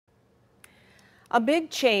A big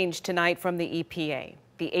change tonight from the EPA.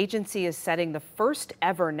 The agency is setting the first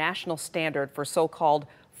ever national standard for so-called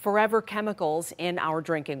forever chemicals in our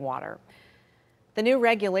drinking water. The new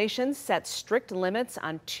regulations set strict limits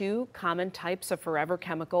on two common types of forever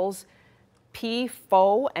chemicals,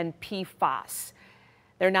 PFOA and PFAS.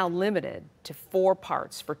 They're now limited to 4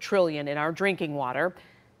 parts per trillion in our drinking water.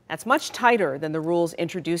 That's much tighter than the rules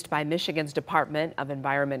introduced by Michigan's Department of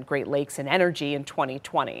Environment, Great Lakes and Energy in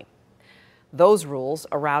 2020. Those rules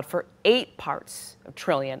allowed for 8 parts per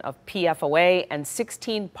trillion of PFOA and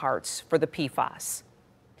 16 parts for the PFAS.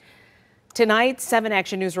 Tonight, 7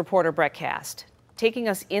 Action News reporter Brett Cast taking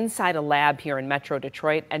us inside a lab here in Metro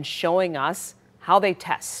Detroit and showing us how they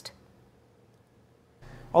test.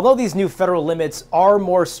 Although these new federal limits are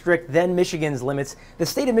more strict than Michigan's limits, the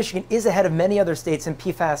state of Michigan is ahead of many other states in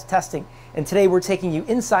PFAS testing. And today we're taking you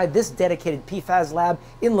inside this dedicated PFAS lab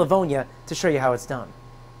in Livonia to show you how it's done.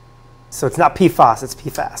 So it's not PFAS, it's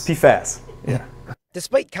PFAS. PFAS. Yeah.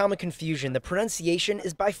 Despite common confusion, the pronunciation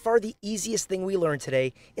is by far the easiest thing we learned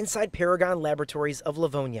today inside Paragon Laboratories of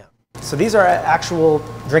Livonia. So these are actual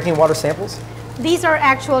drinking water samples? These are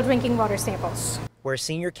actual drinking water samples. Where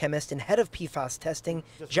senior chemist and head of PFAS testing,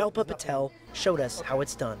 Jalpa Patel, showed us how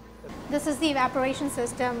it's done. This is the evaporation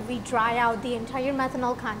system. We dry out the entire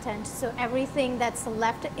methanol content, so everything that's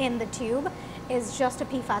left in the tube is just a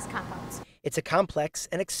PFAS compounds. It's a complex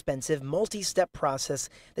and expensive multi-step process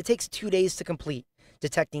that takes 2 days to complete,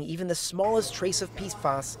 detecting even the smallest trace of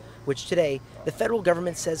PFAS, which today the federal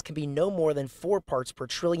government says can be no more than 4 parts per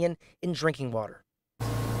trillion in drinking water.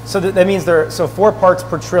 So that means 4 parts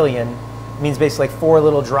per trillion means basically like 4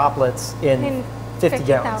 little droplets in 50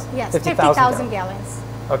 gallons. Yes, 50,000 gallons.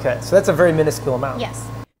 Okay, so that's a very minuscule amount. Yes.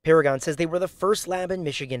 Paragon says they were the first lab in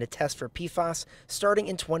Michigan to test for PFAS starting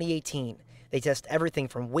in 2018. They test everything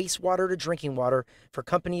from wastewater to drinking water for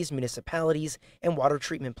companies, municipalities, and water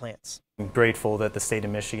treatment plants. I'm grateful that the state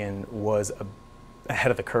of Michigan was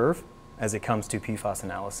ahead of the curve as it comes to PFAS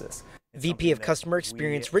analysis. VP of Customer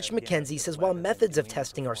Experience Rich McKenzie says while methods of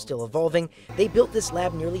testing are still evolving, they built this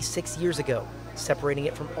lab nearly 6 years ago, separating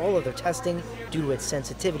it from all other testing due to its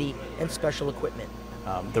sensitivity and special equipment.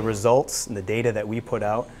 The results and the data that we put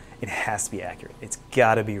out, it has to be accurate. It's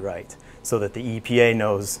got to be right so that the EPA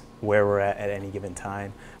knows where we're at any given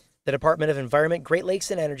time. The Department of Environment, Great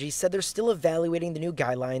Lakes and Energy said they're still evaluating the new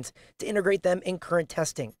guidelines to integrate them in current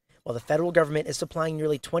testing, while the federal government is supplying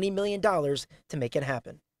nearly $20 million to make it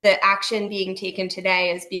happen. The action being taken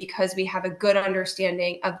today is because we have a good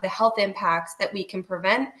understanding of the health impacts that we can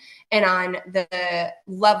prevent and on the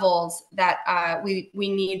levels that we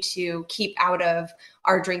need to keep out of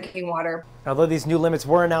our drinking water. Although these new limits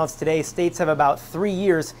were announced today, states have about 3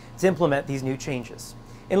 years to implement these new changes.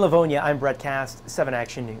 In Livonia, I'm Brett Cast, 7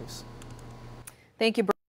 Action News. Thank you, Brett.